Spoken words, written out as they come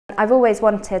I've always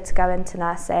wanted to go into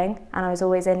nursing, and I was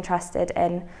always interested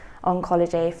in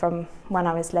oncology from when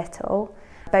I was little.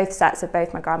 Both sets of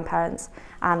both my grandparents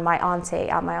and my auntie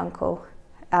and my uncle,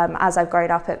 as I've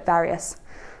grown up at various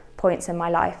points in my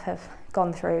life, have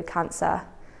gone through cancer.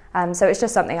 So it's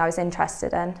just something I was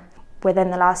interested in.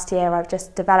 Within the last year, I've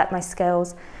just developed my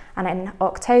skills, and in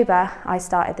October I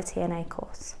started the TNA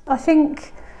course. I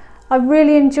think I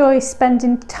really enjoy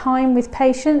spending time with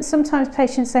patients. Sometimes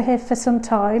patients are here for some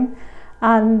time,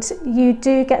 and you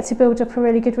do get to build up a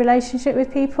really good relationship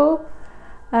with people,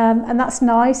 and that's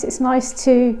nice. It's nice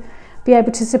to be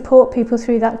able to support people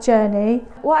through that journey.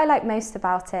 What I like most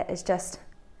about it is just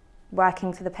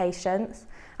working for the patients.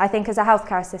 I think as a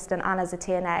healthcare assistant and as a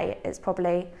TNA, it's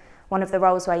probably one of the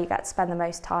roles where you get to spend the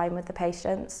most time with the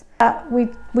patients.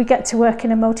 We get to work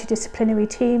in a multidisciplinary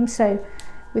team, so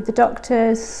with the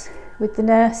doctors, with the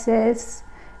nurses,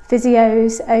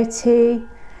 physios, OT,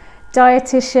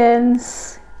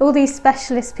 dietitians, all these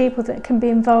specialist people that can be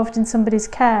involved in somebody's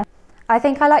care. I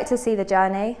think I like to see the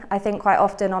journey. I think quite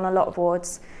often on a lot of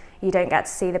wards you don't get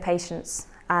to see the patients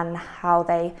and how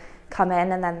they come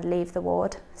in and then leave the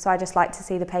ward. So I just like to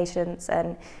see the patients,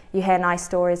 and you hear nice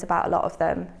stories about a lot of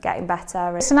them getting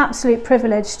better. It's an absolute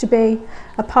privilege to be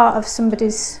a part of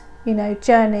somebody's,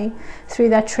 journey through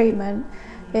their treatment.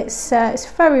 It's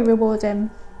very rewarding.